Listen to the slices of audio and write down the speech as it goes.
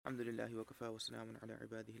الحمد لله وكفى وسلام على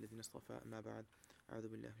عباده الذين اصطفى أما بعد أعوذ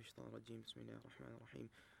بالله من الشيطان الرجيم بسم الله الرحمن الرحيم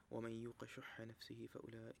ومن يوق شح نفسه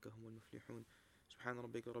فأولئك هم المفلحون سبحان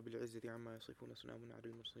ربك رب العزة عما يصفون وسلام على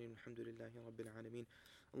المرسلين والحمد لله رب العالمين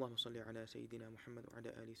اللهم صل على سيدنا محمد وعلى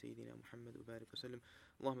آل سيدنا محمد وبارك وسلم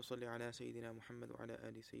اللهم صل على سيدنا محمد وعلى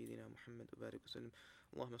آل سيدنا محمد وبارك وسلم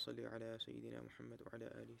اللهم صل على سيدنا محمد وعلى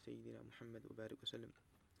آل سيدنا محمد وبارك وسلم.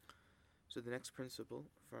 So the next principle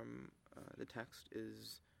from the text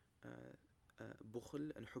is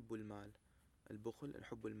bukhl and hubbul mal. Al-bukhl and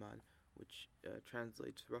hubbul mal, which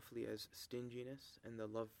translates roughly as stinginess and the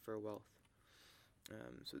love for wealth.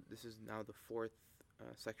 So this is now the fourth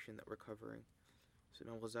section that we're covering. So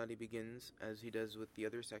Imam Ghazali begins, as he does with the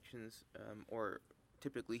other sections, or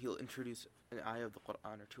typically he'll introduce an ayah of the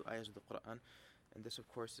Qur'an or two ayahs of the Qur'an, and this of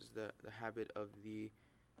course is the habit of the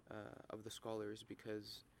scholars,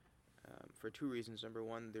 because for two reasons. Number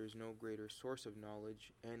one, there's no greater source of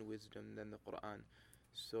knowledge and wisdom than the Qur'an.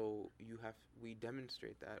 So we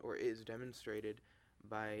demonstrate that, or it is demonstrated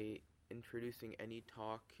by introducing any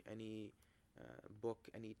talk, any book,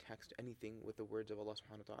 any text, anything with the words of Allah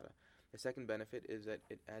subhanahu wa ta'ala. The second benefit is that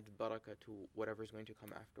it adds barakah to whatever is going to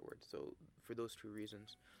come afterwards. So for those two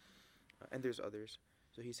reasons, and there's others.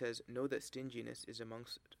 So he says, know that stinginess is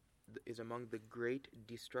among the great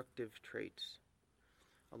destructive traits.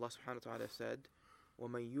 Allah subhanahu wa ta'ala said,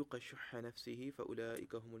 وَمَنْ يُوقَ شُحَّ نَفْسِهِ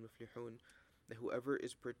فَأُولَٰئِكَ هُمُ الْمُفْلِحُونَ, that whoever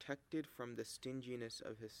is protected from the stinginess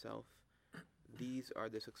of his self, these are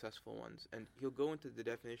the successful ones. And he'll go into the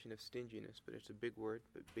definition of stinginess, but it's a big word,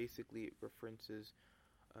 but basically it references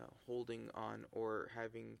holding on or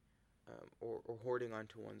having or hoarding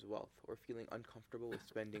onto one's wealth, or feeling uncomfortable with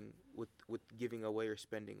spending, with giving away or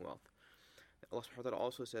spending wealth. Allah subhanahu wa ta'ala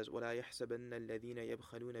also says, وَلَا يَحْسَبَنَّ الَّذِينَ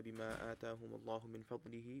يَبْخَلُونَ بِمَا آتَاهُمُ اللَّهُ مِنْ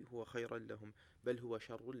فَضْلِهِ هُوَ خَيْرًا لَهُمْ بَلْ هُوَ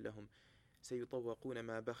شَرٌّ لَهُمْ سَيُطَوَّقُونَ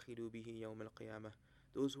مَا بَخِلُوا بِهِ يَوْمَ الْقِيَامَةِ.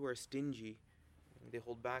 Those who are stingy, they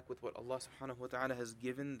hold back with what Allah subhanahu wa ta'ala has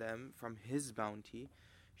given them from His bounty,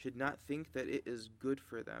 should not think that it is good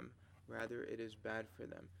for them, rather it is bad for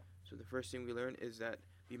them. So the first thing we learn is that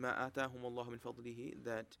بِمَا آتَاهُمُ اللَّهُ مِنْ فَضْلِهِ,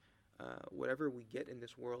 that whatever we get in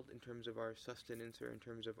this world in terms of our sustenance, or in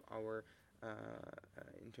terms of our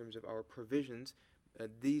provisions,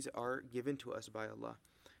 these are given to us by Allah.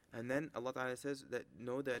 And then Allah Ta'ala says that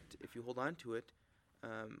know that if you hold on to it,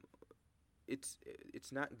 it's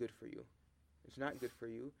not good for you. It's not good for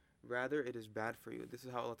you. Rather, it is bad for you. This is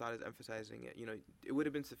how Allah Ta'ala is emphasizing it. It would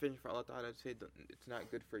have been sufficient for Allah Ta'ala to say it's not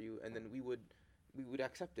good for you, and then we would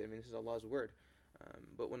accept it. I mean, this is Allah's word.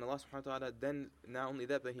 But when Allah subhanahu wa ta'ala, then not only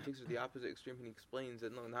that, but He takes it to the opposite extreme and He explains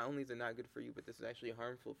that no, not only is it not good for you, but this is actually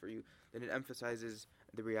harmful for you, then it emphasizes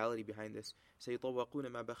the reality behind this. سَيُطَوَّقُونَ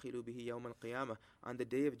مَا بَخِلُوا بِهِ يَوْمَ الْقِيَامَةِ, on the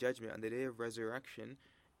day of judgment, on the day of resurrection,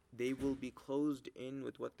 they will be closed in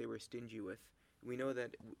with what they were stingy with. We know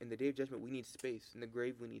that in the day of judgment we need space. In the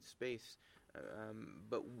grave we need space.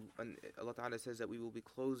 But Allah Ta'ala says that we will be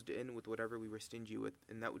closed in with whatever we were stingy with,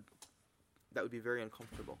 and that would be very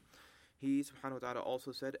uncomfortable. He subhanahu wa ta'ala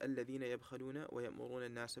also said, الَّذِينَ يَبْخَلُونَ وَيَأْمُرُونَ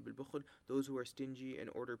النَّاسَ بِالْبُخْلِ, those who are stingy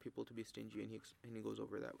and order people to be stingy, and he goes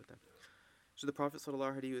over that with them. So the Prophet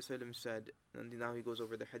sallallahu alaihi wasallam said, and now he goes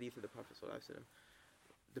over the hadith of the Prophet sallallahu alaihi wasallam.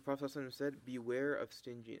 The Prophet sallallahu alaihi wasallam said, beware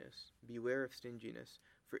of stinginess,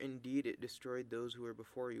 for indeed it destroyed those who were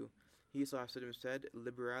before you. He sallallahu alaihi wasallam said,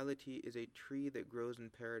 liberality is a tree that grows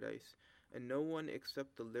in paradise, and no one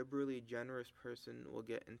except the liberally generous person will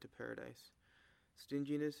get into paradise.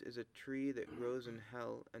 Stinginess is a tree that grows in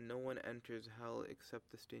hell, and no one enters hell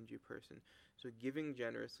except the stingy person. So giving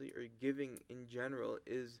generously, or giving in general,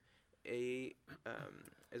 is a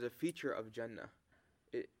feature of Jannah.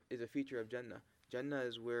 It is a feature of Jannah. Jannah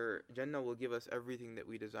is where Jannah will give us everything that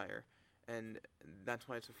we desire, and that's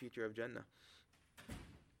why it's a feature of Jannah.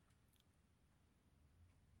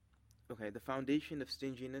 Okay, the foundation of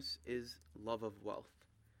stinginess is love of wealth.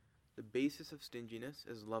 The basis of stinginess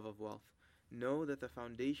is love of wealth. Know that the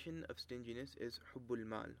foundation of stinginess is hubbul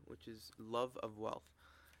mal, which is love of wealth,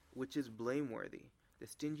 which is blameworthy. The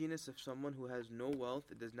stinginess of someone who has no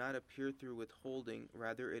wealth does not appear through withholding,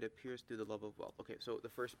 rather it appears through the love of wealth. Okay, so the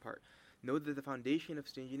first part. Know that the foundation of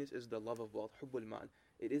stinginess is the love of wealth, hubbul mal.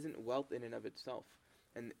 It isn't wealth in and of itself.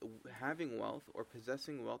 And having wealth or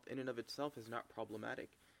possessing wealth in and of itself is not problematic.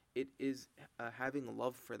 It is having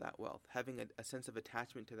love for that wealth, having a sense of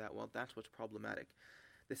attachment to that wealth. That's what's problematic.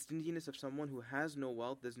 The stinginess of someone who has no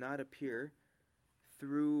wealth does not appear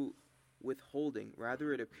through withholding.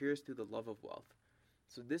 Rather, it appears through the love of wealth.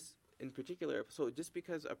 So this in particular, so just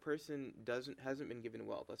because a person hasn't been given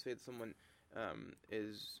wealth, let's say that someone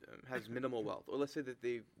has minimal wealth, or let's say that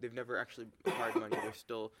they've never actually acquired money. They're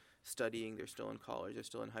still studying, they're still in college, they're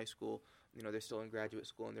still in high school, they're still in graduate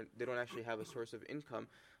school, and they don't actually have a source of income.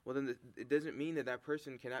 Well, then it doesn't mean that that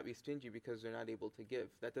person cannot be stingy because they're not able to give.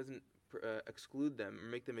 That doesn't exclude them or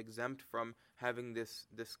make them exempt from having this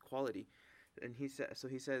quality. And he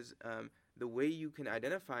says the way you can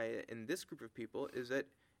identify it in this group of people is that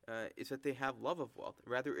they have love of wealth.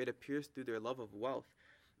 Rather, it appears through their love of wealth.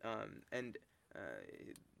 There's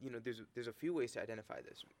a few ways to identify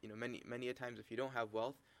this. Many a times, if you don't have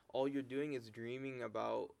wealth, all you're doing is dreaming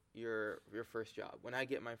about your first job. When I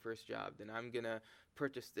get my first job, then I'm gonna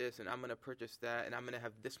purchase this, and I'm gonna purchase that, and I'm gonna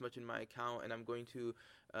have this much in my account, and I'm going to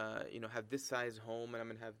have this size home, and I'm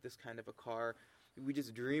gonna have this kind of a car. We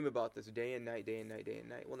just dream about this day and night, day and night, day and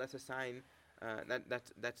night. Well, that's a sign.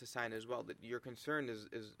 That's a sign as well that your concern is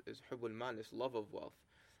hubbul mal, this love of wealth.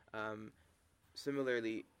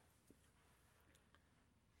 Similarly,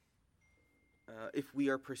 if we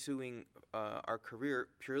are pursuing our career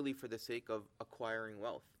purely for the sake of acquiring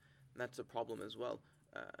wealth, that's a problem as well.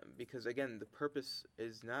 Because again, the purpose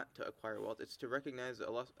is not to acquire wealth; it's to recognize that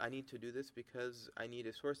I need to do this because I need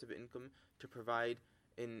a source of income to provide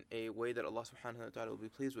in a way that Allah subhanahu wa ta'ala will be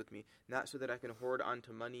pleased with me, not so that I can hoard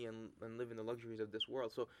onto money and live in the luxuries of this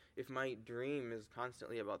world. So if my dream is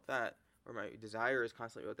constantly about that, or my desire is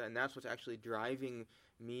constantly about that, and that's what's actually driving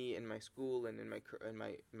me in my school and in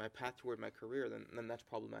my path toward my career, then that's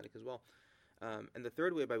problematic as well. And the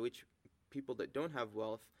third way by which people that don't have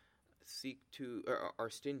wealth seek to or are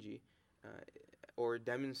stingy or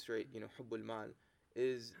demonstrate hubbul mal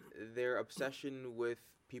is their obsession with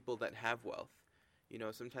people that have wealth.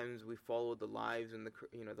 Sometimes we follow the lives and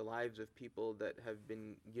the lives of people that have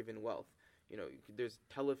been given wealth. There's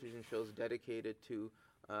television shows dedicated to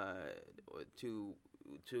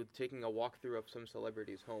taking a walkthrough of some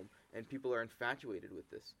celebrity's home, and people are infatuated with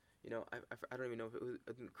this. I don't even know if it was,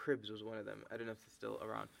 I think Cribs was one of them. I don't know if it's still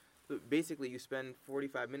around. But basically, you spend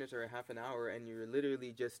 45 minutes or a half an hour, and you're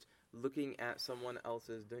literally just looking at someone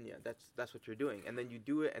else's dunya. That's what you're doing. And then you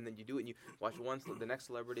do it, and you watch the next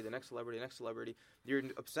celebrity, the next celebrity, the next celebrity. You're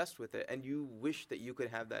obsessed with it, and you wish that you could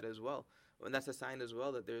have that as well. And that's a sign as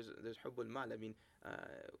well that there's hubbul mal. I mean,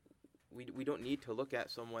 we don't need to look at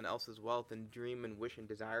someone else's wealth and dream and wish and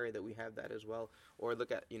desire that we have that as well, or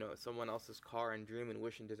look at someone else's car and dream and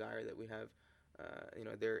wish and desire that we have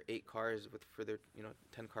their 8 cars for their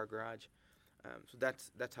 10-car garage. So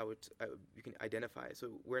that's how you can identify it.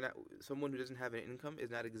 So we're not, someone who doesn't have an income is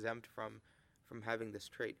not exempt from having this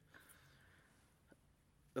trait.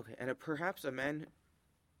 Okay, and perhaps a man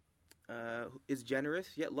is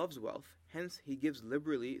generous yet loves wealth. Hence, he gives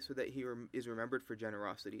liberally so that he is remembered for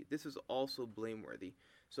generosity. This is also blameworthy.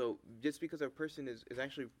 So just because a person is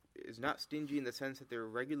not stingy in the sense that they're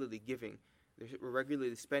regularly giving, they're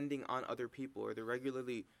regularly spending on other people, or they're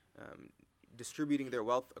regularly distributing their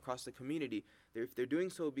wealth across the community, if they're doing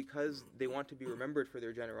so because they want to be remembered for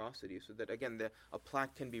their generosity, so that again a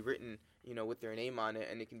plaque can be written with their name on it,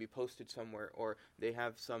 and it can be posted somewhere, or they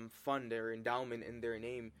have some fund or endowment in their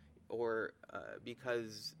name, or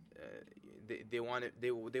because they want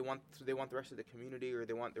the rest of the community, or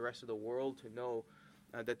they want the rest of the world to know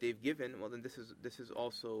that they've given. Well, then this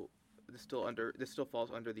still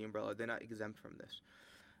falls under the umbrella. They're not exempt from this.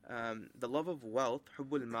 The love of wealth,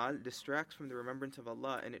 hubbul mal, distracts from the remembrance of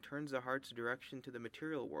Allah, and it turns the heart's direction to the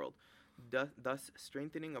material world, thus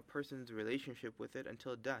strengthening a person's relationship with it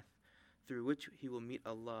until death, through which he will meet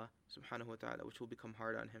Allah subhanahu wa ta'ala, which will become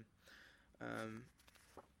hard on him.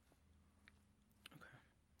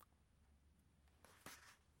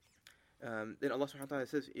 Then Allah subhanahu wa ta'ala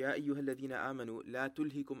says, Ya ayyuha alladhina amanu, la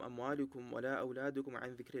tulhikum amwalukum wa la awladukum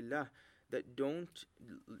an dhikrillah, that don't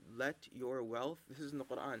let your wealth, this is in the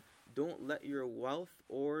Quran, don't let your wealth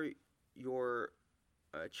or your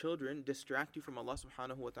children distract you from Allah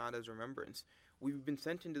subhanahu wa ta'ala's remembrance. We've been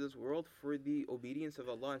sent into this world for the obedience of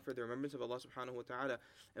Allah and for the remembrance of Allah subhanahu wa ta'ala,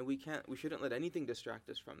 and we shouldn't let anything distract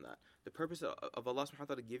us from that. The purpose of Allah subhanahu wa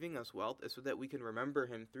ta'ala giving us wealth is so that we can remember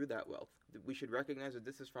Him through that wealth. We should recognize that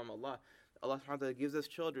this is from Allah. Allah subhanahu wa ta'ala gives us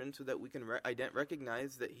children so that we can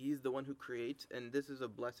recognize that He's the one who creates, and this is a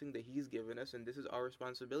blessing that He's given us, and this is our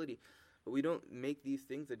responsibility. But we don't make these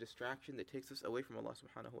things a distraction that takes us away from Allah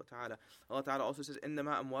subhanahu wa ta'ala. Allah ta'ala also says,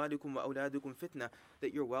 إِنَّمَا أَمْوَالُكُمْ وَأَوْلَادُكُمْ فِتْنَةً,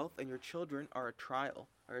 that your wealth and your children are a trial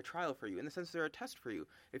for you. In the sense they're a test for you.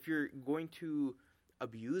 If you're going to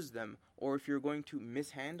abuse them, or if you're going to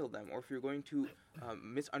mishandle them, or if you're going to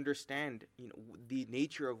misunderstand the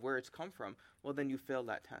nature of where it's come from, well then you fail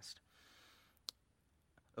that test.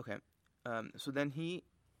 Okay, so then he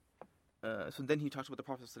talks about the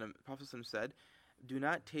Prophet ﷺ. Prophet ﷺ said do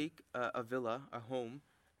not take a villa, a home,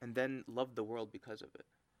 and then love the world because of it.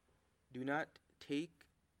 Do not take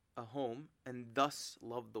a home and thus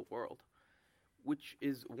love the world, which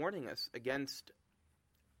is warning us against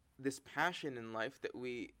this passion in life that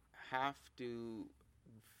we have to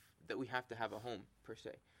have a home per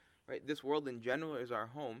se, right? This world in general is our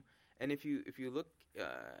home, and if you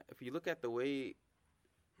look at the way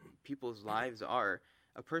people's lives are,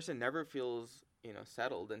 a person never feels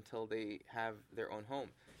settled until they have their own home.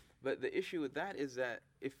 But the issue with that is that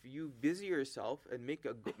if you busy yourself and make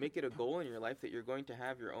it a goal in your life that you're going to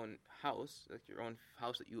have your own house, like your own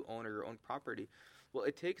house that you own or your own property, well,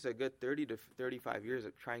 it takes a good 30 to 35 years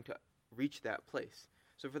of trying to reach that place.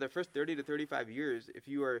 So for the first 30 to 35 years, if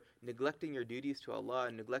you are neglecting your duties to Allah,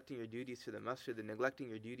 and neglecting your duties to the masjid, and neglecting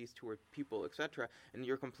your duties toward people, etc., and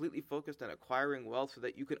you're completely focused on acquiring wealth so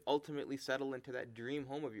that you can ultimately settle into that dream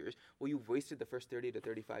home of yours, well, you've wasted the first 30 to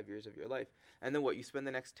 35 years of your life. And then what? You spend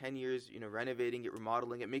the next 10 years, renovating it,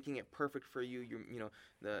 remodeling it, making it perfect for you.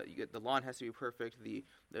 The lawn has to be perfect,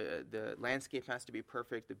 the landscape has to be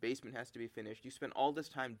perfect, the basement has to be finished. You spend all this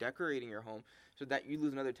time decorating your home so that you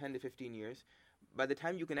lose another 10 to 15 years. By the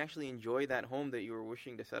time you can actually enjoy that home that you were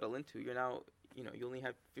wishing to settle into, you're now, you only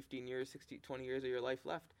have 15 years, 20 years of your life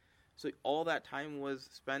left. So all that time was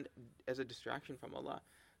spent as a distraction from Allah.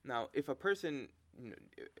 Now, if a person,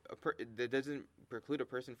 that doesn't preclude a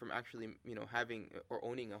person from actually, having or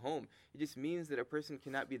owning a home. It just means that a person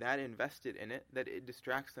cannot be that invested in it that it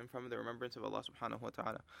distracts them from the remembrance of Allah subhanahu wa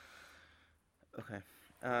ta'ala. Okay.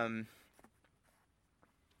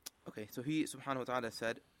 So he subhanahu wa ta'ala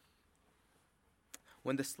said,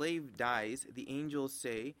 when the slave dies, the angels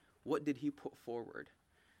say, what did he put forward?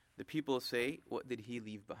 The people say, what did he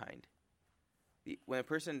leave behind? When a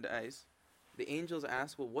person dies, the angels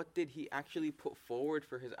ask, well, what did he actually put forward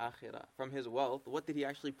for his akhirah? From his wealth, what did he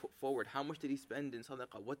actually put forward? How much did he spend in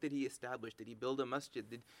sadaqah? What did he establish? Did he build a masjid?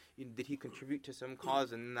 Did he contribute to some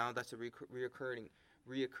cause? And now that's a reoccurring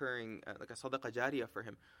like a sadaqah jariyah for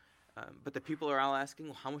him. But the people are all asking,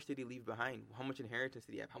 well, how much did he leave behind? How much inheritance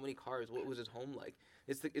did he have? How many cars? What was his home like?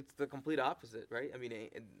 It's the complete opposite, right? I mean,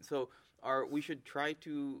 we should try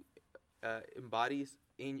to embody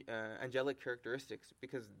angelic characteristics,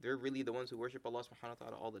 because they're really the ones who worship Allah subhanahu wa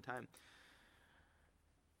ta'ala all the time.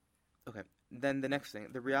 Okay, then the next thing,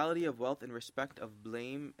 the reality of wealth in respect of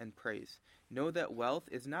blame and praise. Know that wealth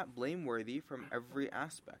is not blameworthy from every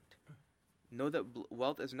aspect. Know that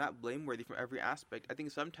wealth is not blameworthy from every aspect. I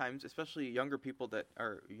think sometimes, especially younger people that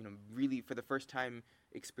are, really for the first time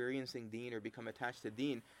experiencing deen or become attached to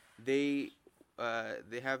deen, they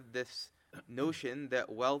have this notion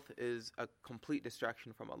that wealth is a complete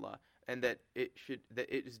distraction from Allah, and that it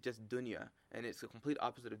is just dunya, and it's the complete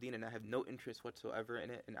opposite of deen, and I have no interest whatsoever in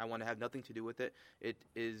it, and I want to have nothing to do with it. It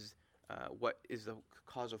is what is the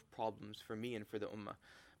cause of problems for me and for the ummah.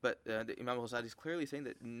 But the Imam al-Ghazali is clearly saying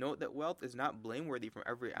that note that wealth is not blameworthy from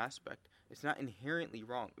every aspect. It's not inherently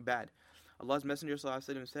bad. Allah's Messenger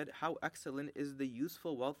ﷺ said, how excellent is the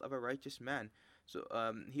useful wealth of a righteous man. So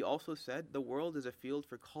he also said, the world is a field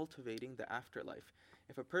for cultivating the afterlife.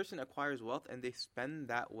 If a person acquires wealth and they spend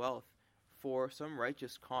that wealth for some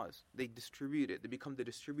righteous cause, they distribute it, they become the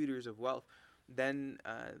distributors of wealth, then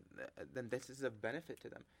this is of benefit to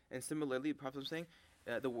them. And similarly, the Prophet was saying,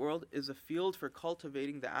 the world is a field for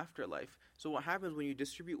cultivating the afterlife. So what happens when you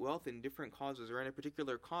distribute wealth in different causes or in a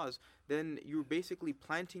particular cause, then you're basically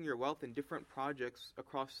planting your wealth in different projects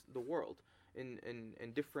across the world, in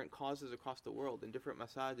different causes across the world, in different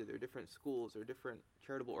masajid or different schools or different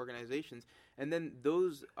charitable organizations. And then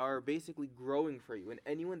those are basically growing for you. And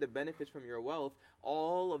anyone that benefits from your wealth,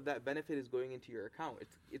 all of that benefit is going into your account.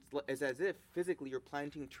 It's as if physically you're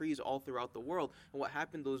planting trees all throughout the world. And what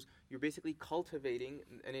happened, you're basically cultivating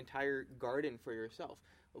an entire garden for yourself.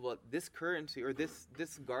 Well, this currency or this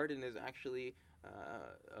garden is actually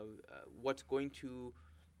what's going to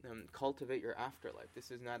cultivate your afterlife.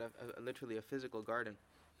 This is not literally a physical garden.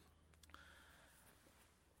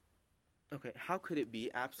 Okay, how could it be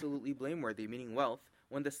absolutely blameworthy, meaning wealth,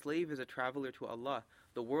 when the slave is a traveler to Allah?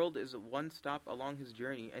 The world is one stop along his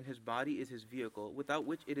journey, and his body is his vehicle, without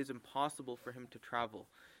which it is impossible for him to travel.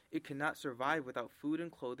 It cannot survive without food and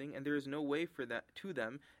clothing, and there is no way for that to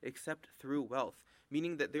them except through wealth.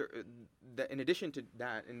 Meaning that in addition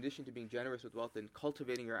to being generous with wealth and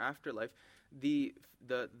cultivating your afterlife, the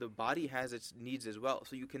body has its needs as well.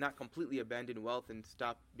 So you cannot completely abandon wealth and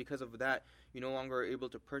stop. Because of that, you no longer are able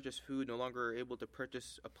to purchase food, no longer are able to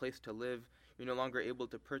purchase a place to live, you're no longer able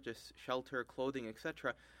to purchase shelter, clothing,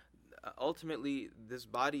 etc. Ultimately, this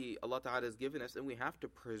body Allah Ta'ala has given us, and we have to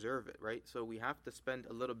preserve it, right? So we have to spend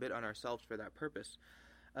a little bit on ourselves for that purpose.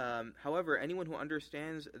 However, anyone who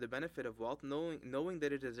understands the benefit of wealth, knowing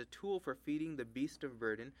that it is a tool for feeding the beast of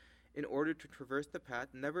burden in order to traverse the path,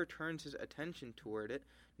 never turns his attention toward it,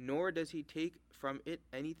 nor does he take from it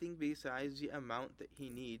anything besides the amount that he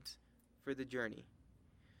needs for the journey.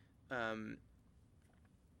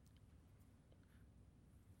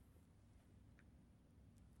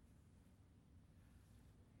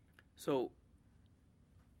 So,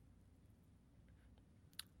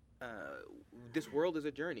 this world is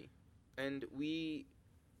a journey, and we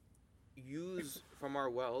use from our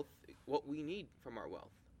wealth what we need from our wealth.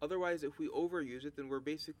 Otherwise, if we overuse it, then we're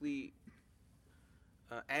basically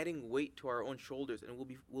adding weight to our own shoulders, and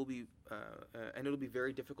and it'll be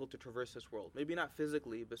very difficult to traverse this world. Maybe not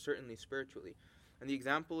physically, but certainly spiritually. And the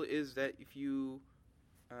example is that if you,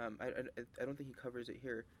 I don't think he covers it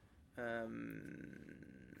here.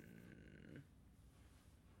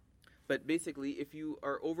 But basically, if you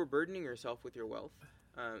are overburdening yourself with your wealth,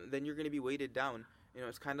 then you're going to be weighted down.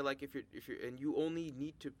 It's kind of like if you're, and you only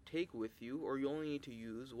need to take with you, or you only need to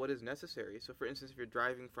use what is necessary. So, for instance, if you're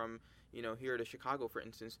driving from, here to Chicago, for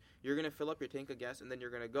instance, you're going to fill up your tank of gas, and then you're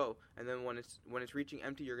going to go. And then when it's reaching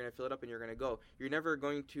empty, you're going to fill it up, and you're going to go. You're never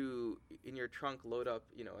going to, in your trunk, load up,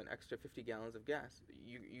 an extra 50 gallons of gas.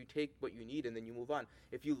 You take what you need, and then you move on.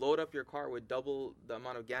 If you load up your car with double the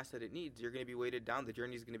amount of gas that it needs, you're going to be weighted down. The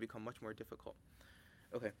journey is going to become much more difficult.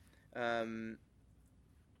 Okay.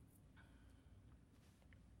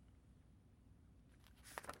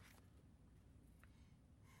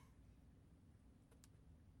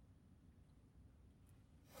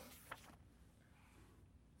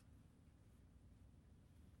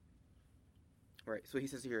 Right, so he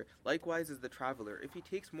says here, likewise is the traveler. If he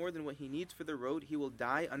takes more than what he needs for the road, he will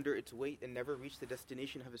die under its weight and never reach the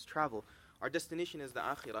destination of his travel. Our destination is the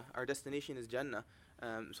akhirah. Our destination is Jannah.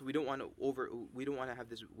 So we don't want to have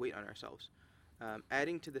this weight on ourselves.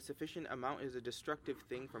 Adding to the sufficient amount is a destructive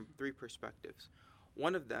thing from three perspectives.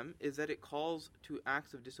 One of them is that it calls to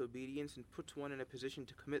acts of disobedience and puts one in a position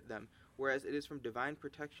to commit them, whereas it is from divine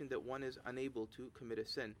protection that one is unable to commit a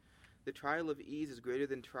sin. The trial of ease is greater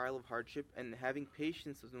than trial of hardship, and having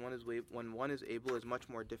patience when one is able is much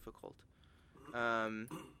more difficult. The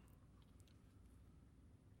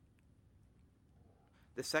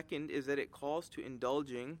second is that it calls to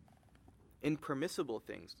indulging in permissible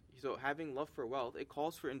things. So having love for wealth, it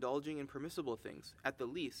calls for indulging in permissible things, at the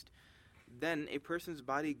least. Then a person's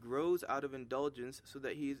body grows out of indulgence so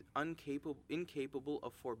that he is incapable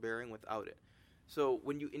of forbearing without it. So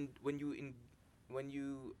when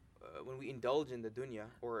we indulge in the dunya,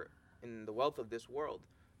 or in the wealth of this world,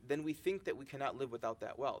 then we think that we cannot live without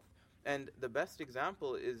that wealth. And the best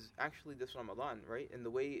example is actually this Ramadan, right? In the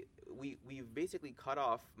way we've basically cut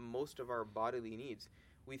off most of our bodily needs.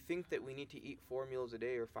 We think that we need to eat 4 meals a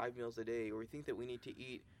day or 5 meals a day, or we think that we need to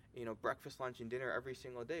eat, breakfast, lunch, and dinner every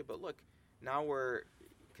single day. But look, now we're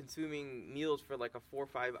consuming meals for like a 4 or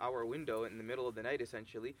 5 hour window in the middle of the night,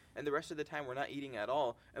 essentially, and the rest of the time we're not eating at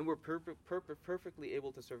all, and we're perfectly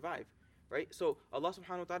able to survive, right? So Allah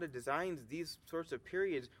subhanahu wa ta'ala designs these sorts of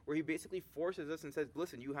periods where He basically forces us and says,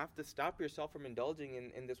 listen, you have to stop yourself from indulging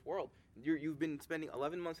in this world. You've been spending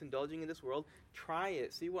 11 months indulging in this world. Try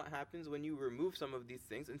it. See what happens when you remove some of these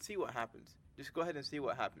things, and see what happens. Just go ahead and see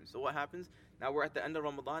what happens. So what happens? Now we're at the end of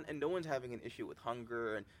Ramadan, and no one's having an issue with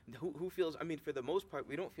hunger. And who feels, for the most part,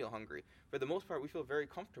 we don't feel hungry. For the most part, we feel very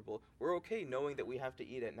comfortable. We're okay knowing that we have to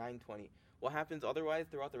eat at 9:20. What happens otherwise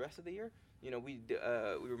throughout the rest of the year? We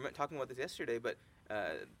were talking about this yesterday, but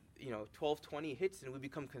 12:20 hits, and we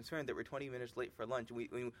become concerned that we're 20 minutes late for lunch.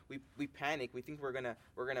 We panic. We think we're gonna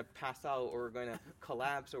pass out, or we're gonna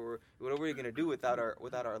collapse, or what are we gonna do without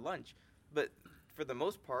our lunch? But for the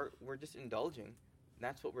most part, we're just indulging.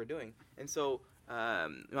 That's what we're doing. And so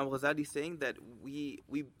Imam Ghazali is saying that we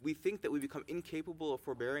think that we become incapable of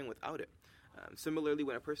forbearing without it. Similarly,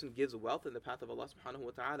 when a person gives wealth in the path of Allah subhanahu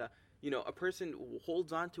wa ta'ala, a person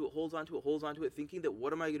holds on to it, thinking that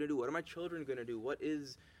what am I going to do? What are my children going to do?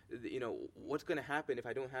 What's going to happen if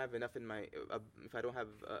I don't have enough if I don't have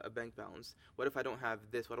a bank balance? What if I don't have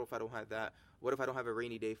this? What if I don't have that? What if I don't have a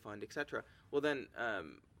rainy day fund, etc.? Well, then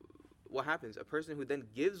what happens? A person who then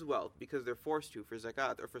gives wealth because they're forced to, for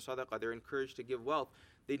zakat or for sadaqah, they're encouraged to give wealth,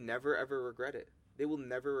 they never ever regret it. They will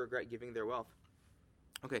never regret giving their wealth.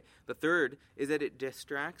 Okay, the third is that it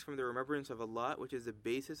distracts from the remembrance of Allah, which is the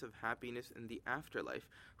basis of happiness in the afterlife,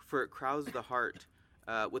 for it crowds the heart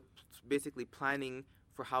with basically planning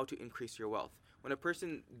for how to increase your wealth. When a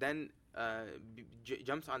person then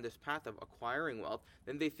jumps on this path of acquiring wealth,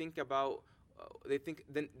 then they think about they think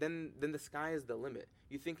then the sky is the limit.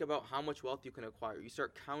 You think about how much wealth you can acquire. You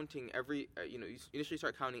start counting every you initially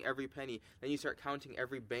start counting every penny, then you start counting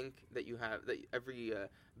every bank that you have, every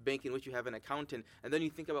bank in which you have an account in, and then you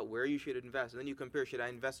think about where you should invest, and then you compare: should I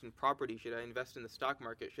invest in property? Should I invest in the stock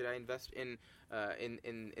market? Should I invest in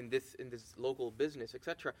this local business,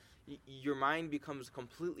 etc. Your mind becomes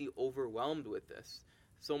completely overwhelmed with this,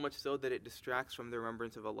 so much so that it distracts from the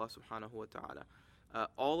remembrance of Allah subhanahu wa ta'ala.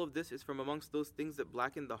 All of this is from amongst those things that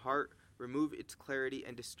blacken the heart, remove its clarity,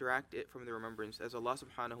 and distract it from the remembrance. As Allah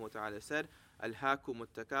subhanahu wa ta'ala said, Al-hakumut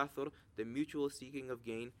takathur, the mutual seeking of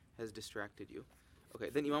gain has distracted you. Okay,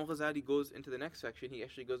 then Imam Ghazali goes into the next section. He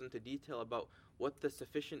actually goes into detail about what the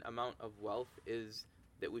sufficient amount of wealth is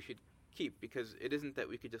that we should keep, because it isn't that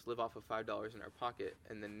we could just live off of $5 in our pocket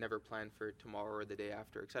and then never plan for tomorrow or the day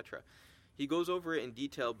after, etc. He goes over it in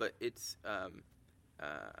detail, but it's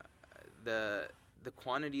the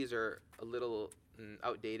quantities are a little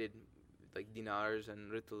outdated, like dinars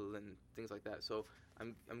and ritl and things like that. So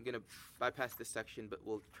I'm going to bypass this section, but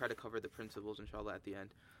we'll try to cover the principles, inshallah, at the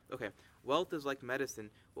end. Okay, wealth is like medicine.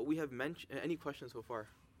 What we have mentioned. Any questions so far?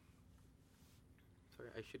 Sorry,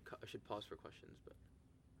 I should pause for questions, but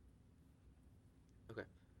okay.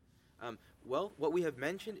 Well, what we have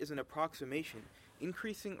mentioned is an approximation.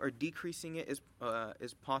 Increasing or decreasing it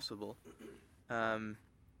is possible,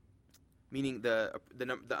 meaning the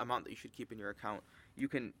amount that you should keep in your account.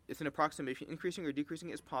 It's an approximation. Increasing or decreasing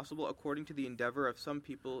it is possible according to the endeavor of some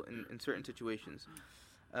people in certain situations.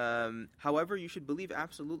 However, you should believe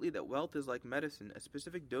absolutely that wealth is like medicine. A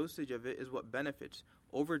specific dosage of it is what benefits.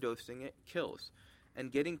 Overdosing it kills.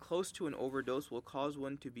 And getting close to an overdose will cause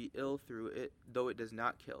one to be ill through it, though it does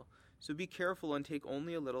not kill. So be careful and take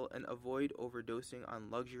only a little, and avoid overdosing on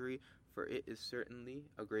luxury, for it is certainly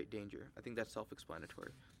a great danger. I think that's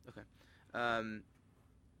self-explanatory. Okay.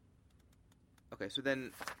 Okay, so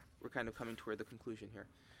then we're kind of coming toward the conclusion here.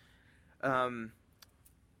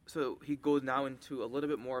 So he goes now into a little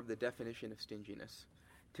bit more of the definition of stinginess.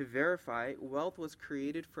 To verify, wealth was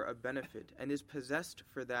created for a benefit and is possessed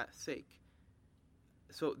for that sake.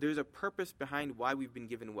 So there's a purpose behind why we've been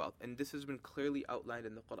given wealth, and this has been clearly outlined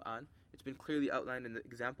in the Quran. It's been clearly outlined in the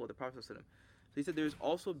example of the Prophet ﷺ. So he said there's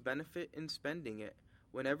also benefit in spending it,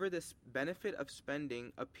 whenever this benefit of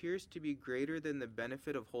spending appears to be greater than the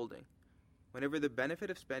benefit of holding. Whenever the benefit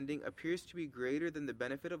of spending appears to be greater than the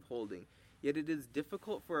benefit of holding, yet it is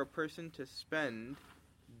difficult for a person to spend,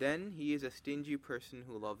 then he is a stingy person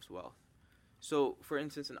who loves wealth. So, for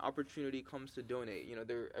instance, an opportunity comes to donate.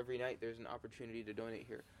 Every night there's an opportunity to donate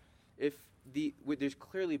here. There's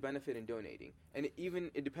clearly benefit in donating, and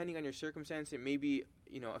even depending on your circumstance, it may be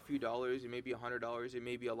a few dollars, it may be $100, it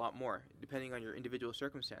may be a lot more, depending on your individual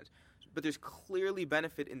circumstance. But there's clearly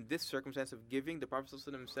benefit in this circumstance of giving. The Prophet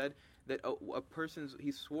ﷺ said that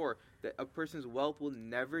he swore that a person's wealth will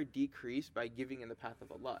never decrease by giving in the path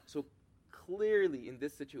of Allah. So clearly, in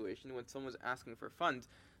this situation, when someone's asking for funds,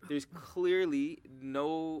 there's clearly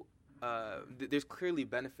there's clearly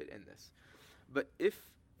benefit in this. But if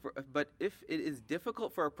it is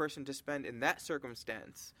difficult for a person to spend in that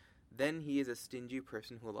circumstance, then he is a stingy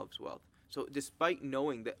person who loves wealth. So despite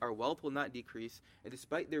knowing that our wealth will not decrease, and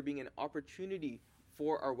despite there being an opportunity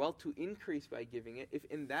for our wealth to increase by giving it, if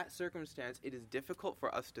in that circumstance it is difficult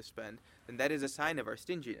for us to spend, then that is a sign of our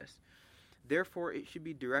stinginess. Therefore, it should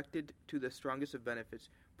be directed to the strongest of benefits.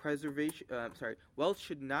 Wealth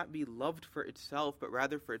should not be loved for itself, but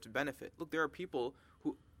rather for its benefit. Look, there are people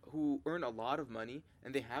who earn a lot of money,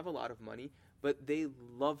 and they have a lot of money, but they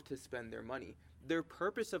love to spend their money. Their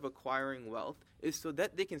purpose of acquiring wealth is so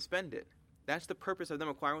that they can spend it. That's the purpose of them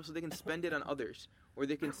acquiring wealth, so they can spend it on others, or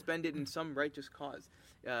they can spend it in some righteous cause.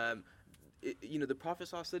 The Prophet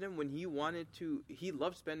ﷺ, when he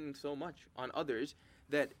loved spending so much on others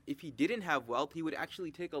that if he didn't have wealth, he would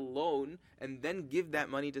actually take a loan and then give that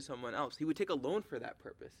money to someone else. He would take a loan for that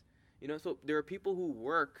purpose. So there are people who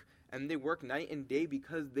work, and they work night and day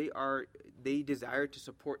because they desire to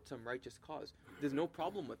support some righteous cause. There's no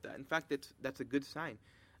problem with that. In fact, that's a good sign.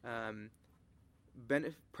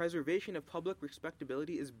 Preservation of public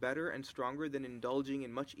respectability is better and stronger than indulging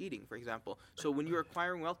in much eating, for example. So when you're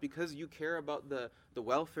acquiring wealth because you care about the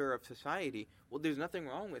welfare of society, well, there's nothing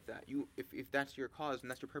wrong with that. If that's your cause and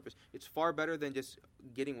that's your purpose, it's far better than just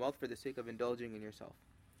getting wealth for the sake of indulging in yourself.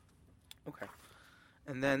 Okay.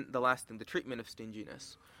 And then the last thing, the treatment of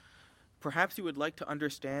stinginess. Perhaps you would like to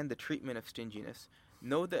understand the treatment of stinginess.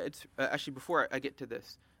 Know that it's... actually, before I get to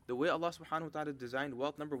this, the way Allah subhanahu wa ta'ala designed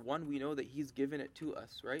wealth, number one, we know that He's given it to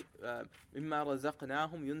us, right? مِمَّا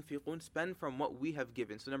رَزَقْنَاهُمْ يُنْفِقُونَ. Spend from what we have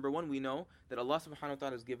given. So number one, we know that Allah subhanahu wa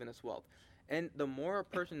ta'ala has given us wealth. And the more a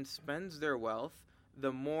person spends their wealth,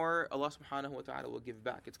 the more Allah subhanahu wa ta'ala will give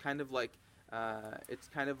back. It's kind of like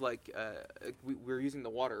we're using the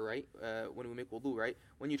water, right? When we make wudu, right?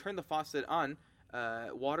 When you turn the faucet on,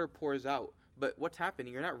 water pours out. But what's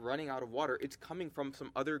happening? You're not running out of water. It's coming from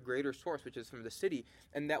some other greater source, which is from the city,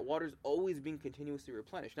 and that water is always being continuously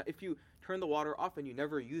replenished. Now, if you turn the water off and you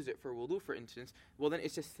never use it for wudu, for instance, well, then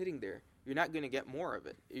it's just sitting there. You're not going to get more of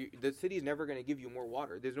it. The city is never going to give you more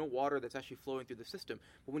water. There's no water that's actually flowing through the system.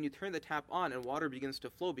 But when you turn the tap on and water begins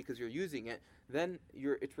to flow because you're using it, then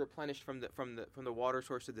it's replenished from the water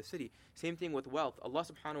source of the city. Same thing with wealth. Allah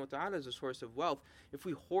subhanahu wa ta'ala is a source of wealth. If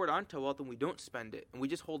we hoard onto wealth and we don't spend it and we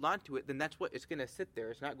just hold on to it, then that's what it's going to sit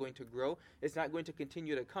there. It's not going to grow. It's not going to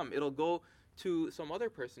continue to come. It'll go to some other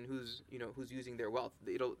person who's using their wealth.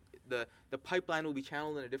 The pipeline will be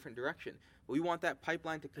channeled in a different direction. But we want that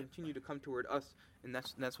pipeline to continue to come toward us, and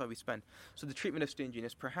that's why we spend. So the treatment of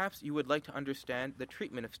stinginess. Perhaps you would like to understand the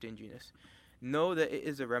treatment of stinginess. Know that it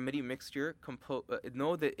is a remedy mixture.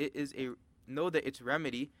 Know that its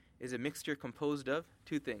remedy is a mixture composed of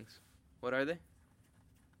two things. What are they?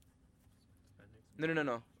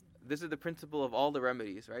 No. This is the principle of all the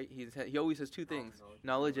remedies, right? He always has two things: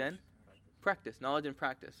 knowledge and practice. Knowledge and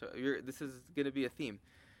practice. So this is going to be a theme.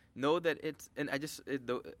 Know that it's, and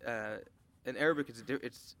in Arabic it's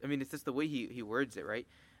just the way he words it, right?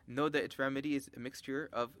 Know that its remedy is a mixture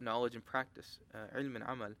of knowledge and practice. Ilm and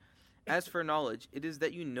amal. As for knowledge, it is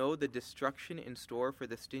that you know the destruction in store for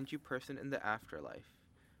the stingy person in the afterlife.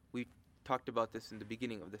 We talked about this in the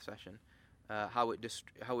beginning of the session, how it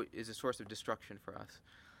is a source of destruction for us.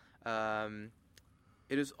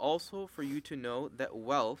 It is also for you to know that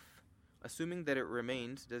wealth, assuming that it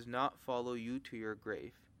remains, does not follow you to your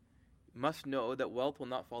grave. You must know that wealth will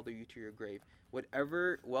not follow you to your grave.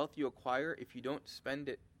 Whatever wealth you acquire, if you don't spend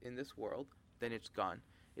it in this world, then it's gone.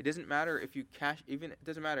 It doesn't matter if you it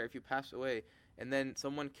doesn't matter if you pass away and then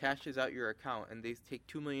someone cashes out your account and they take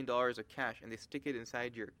 $2 million of cash and they stick it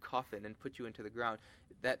inside your coffin and put you into the ground.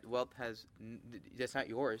 That wealth that's not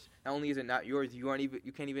yours. Not only is it not yours, you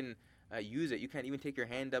can't even use it. You can't even take your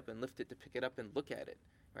hand up and lift it to pick it up and look at it,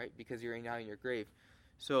 right? Because you're now in your grave.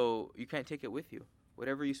 So you can't take it with you.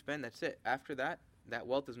 Whatever you spend, that's it. After that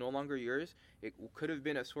wealth is no longer yours. It could have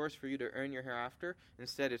been a source for you to earn your hereafter.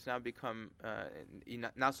 Instead, it's now become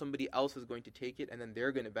now somebody else is going to take it, and then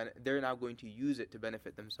they're now going to use it to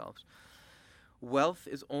benefit themselves. Wealth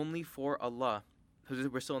is only for Allah. So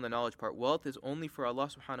we're still in the knowledge part. Wealth is only for Allah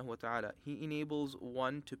subhanahu wa ta'ala. He enables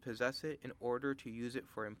one to possess it in order to use it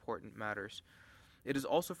for important matters. It is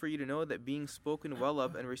also for you to know that being spoken well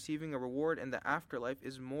of and receiving a reward in the afterlife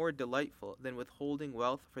is more delightful than withholding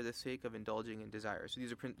wealth for the sake of indulging in desires. So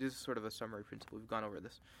this is sort of a summary principle. We've gone over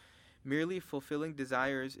this. Merely fulfilling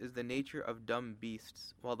desires is the nature of dumb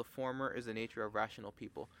beasts, while the former is the nature of rational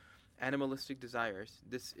people. Animalistic desires.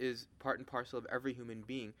 This is part and parcel of every human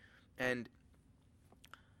being. And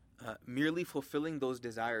merely fulfilling those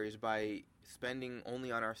desires by spending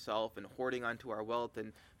only on ourselves and hoarding onto our wealth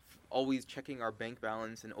and always checking our bank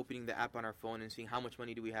balance and opening the app on our phone and seeing how much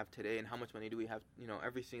money do we have today and how much money do we have,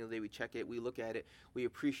 every single day we check it, we look at it, we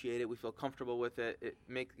appreciate it, we feel comfortable with it, it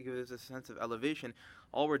gives us a sense of elevation.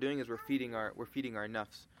 All we're doing is we're feeding our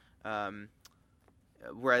nafs.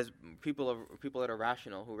 Whereas people that are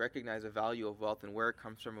rational, who recognize the value of wealth and where it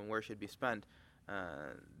comes from and where it should be spent,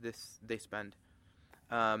 they spend.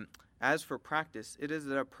 As for practice, it is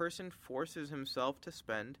that a person forces himself to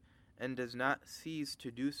spend and does not cease to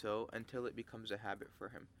do so until it becomes a habit for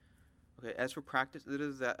him. Okay, as for practice, it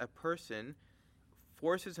is that a person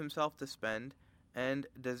forces himself to spend and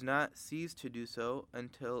does not cease to do so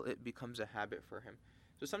until it becomes a habit for him.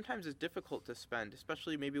 So sometimes it's difficult to spend,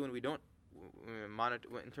 especially maybe when we don't monitor,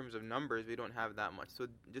 in terms of numbers, we don't have that much. So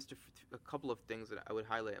just a couple of things that I would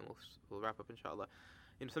highlight, and we'll wrap up inshallah.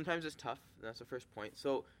 Sometimes it's tough. That's the first point.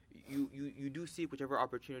 So you do seek whichever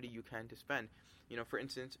opportunity you can to spend. For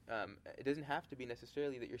instance, it doesn't have to be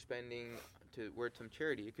necessarily that you're spending towards some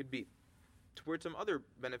charity. It could be towards some other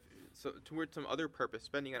benefit, towards some other purpose,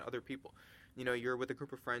 spending on other people. You're with a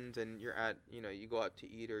group of friends and you're at, you go out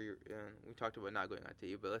to eat, or we talked about not going out to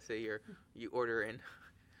eat, but let's say you order in,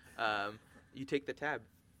 you take the tab.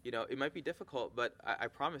 It might be difficult, but I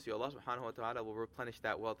promise you, Allah subhanahu wa ta'ala will replenish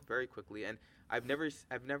that wealth very quickly. And I've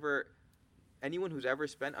never, anyone who's ever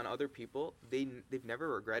spent on other people, they've never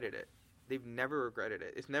regretted it. They've never regretted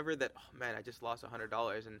it. It's never that, oh man, I just lost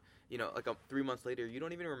 $100 and, 3 months later, you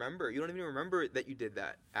don't even remember that you did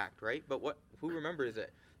that act, right? But who remembers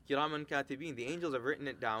it? Kiraman katibin. The angels have written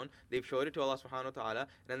it down. They've showed it to Allah subhanahu wa ta'ala.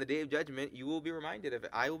 And on the day of judgment, you will be reminded of it.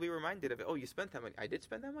 I will be reminded of it. Oh, you spent that money. I did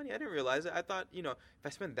spend that money. I didn't realize it. I thought, if I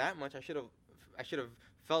spent that much, I should have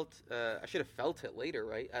felt it later,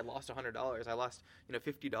 right? I lost $100. I lost,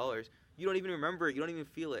 $50. You don't even remember it. You don't even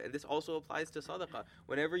feel it. And this also applies to sadaqah.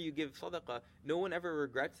 Whenever you give sadaqah, no one ever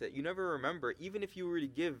regrets it. You never remember. Even if you were to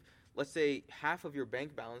give, let's say, half of your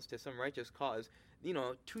bank balance to some righteous cause,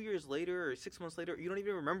 2 years later or 6 months later, you don't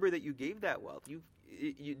even remember that you gave that wealth.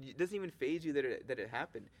 It doesn't even faze you that it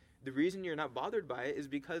happened. The reason you're not bothered by it is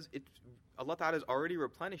because Allah Ta'ala has already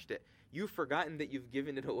replenished it. You've forgotten that you've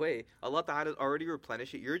given it away. Allah Ta'ala has already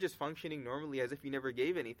replenished it. You're just functioning normally as if you never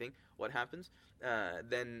gave anything. What happens?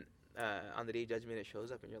 Then on the day of judgment, it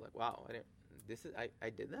shows up, and you're like, "Wow, I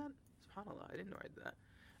did that? SubhanAllah, I didn't know I did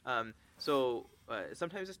that." So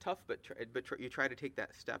sometimes it's tough, but you try to take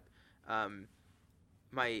that step.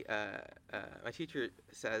 My teacher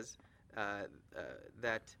says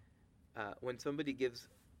that when somebody gives,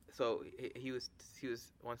 so he was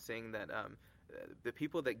once saying that the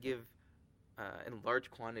people that give in large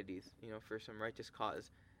quantities, for some righteous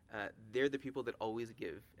cause, they're the people that always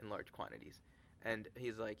give in large quantities. And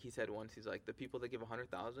he said once, the people that give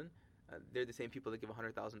 100,000, they're the same people that give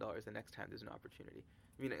 $100,000 the next time there's an opportunity.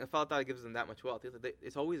 I mean, if Allah Ta'ala gives them that much wealth,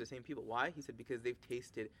 it's always the same people. Why? He said because they've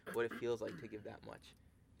tasted what it feels like to give that much.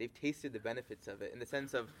 They've tasted the benefits of it in the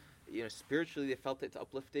sense of, spiritually they felt it's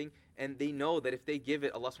uplifting, and they know that if they give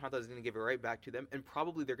it, Allah subhanahu wa ta'ala is going to give it right back to them, and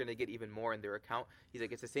probably they're going to get even more in their account. He's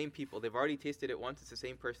like, it's the same people. They've already tasted it once. It's the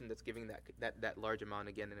same person that's giving that large amount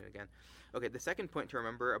again and again. Okay, the second point to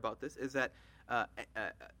remember about this is that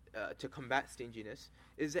to combat stinginess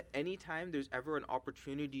is that anytime there's ever an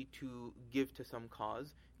opportunity to give to some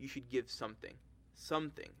cause, you should give something.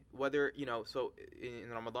 Whether, so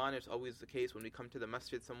in Ramadan, it's always the case when we come to the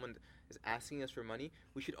masjid, someone is asking us for money,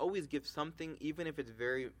 we should always give something, even if it's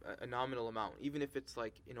a nominal amount, even if it's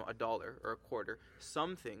like, $1 or a quarter,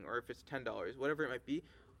 something, or if it's $10, whatever it might be.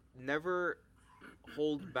 Never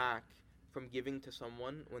hold back from giving to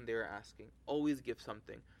someone when they're asking. Always give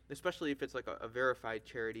something, especially if it's like a verified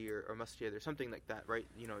charity or masjid or something like that, right?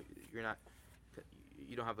 You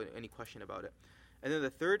don't have any question about it. And then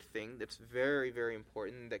the third thing that's very, very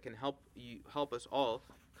important that can help us all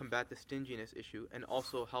combat the stinginess issue and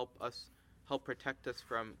also help protect us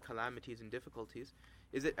from calamities and difficulties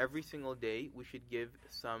is that every single day we should give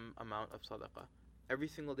some amount of sadaqah. Every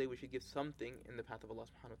single day we should give something in the path of Allah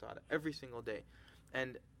subhanahu wa ta'ala. Every single day.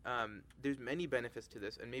 And there's many benefits to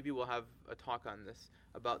this, and maybe we'll have a talk on this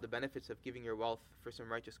about the benefits of giving your wealth for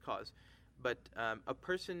some righteous cause. But a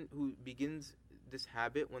person who begins this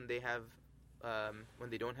habit when they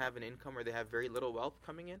don't have an income or they have very little wealth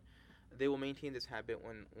coming in, they will maintain this habit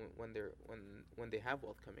when they have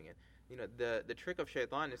wealth coming in. The trick of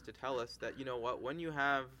shaitan is to tell us that, when you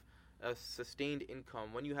have a sustained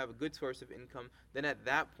income, when you have a good source of income, then at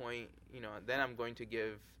that point, then I'm going to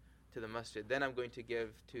give to the masjid, then I'm going to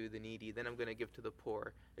give to the needy, then I'm going to give to the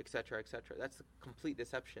poor, etc., etc. That's a complete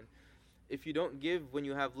deception. If you don't give when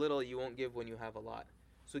you have little, you won't give when you have a lot.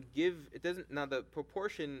 So the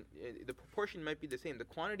proportion might be the same. The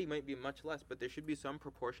quantity might be much less, but there should be some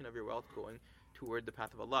proportion of your wealth going toward the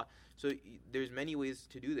path of Allah. So there's many ways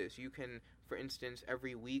to do this. You can, for instance,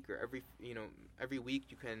 every week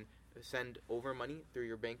you can send over money through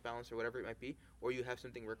your bank balance or whatever it might be, or you have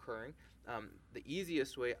something recurring. The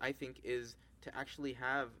easiest way, I think, is to actually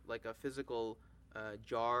have like a physical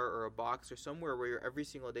jar or a box or somewhere where you're every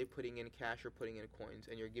single day putting in cash or putting in coins,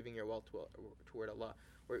 and you're giving your wealth toward Allah,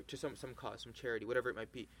 or to some cause, some charity, whatever it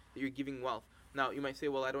might be, that you're giving wealth. Now you might say,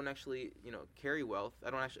 well, I don't actually carry wealth. I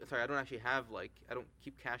don't actually have I don't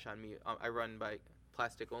keep cash on me. I run by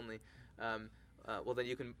plastic only. Well, then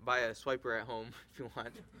you can buy a swiper at home if you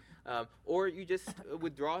want, or you just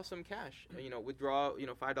withdraw some cash. Withdraw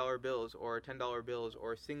 $5 bills or $10 bills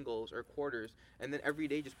or singles or quarters, and then every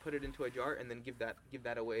day just put it into a jar and then give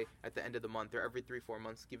that away at the end of the month, or every 3-4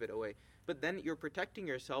 months give it away. But then you're protecting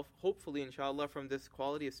yourself, hopefully, inshallah, from this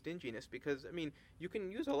quality of stinginess, because you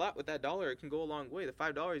can use a lot with that dollar. It can go a long way. The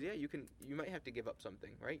 $5, you might have to give up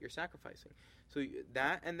something, right? You're sacrificing. So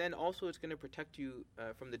that, and then also it's going to protect you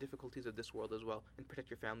from the difficulties of this world as well, and protect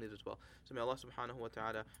your families as well. So may Allah subhanahu wa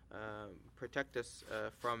ta'ala protect us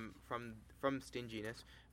from stinginess.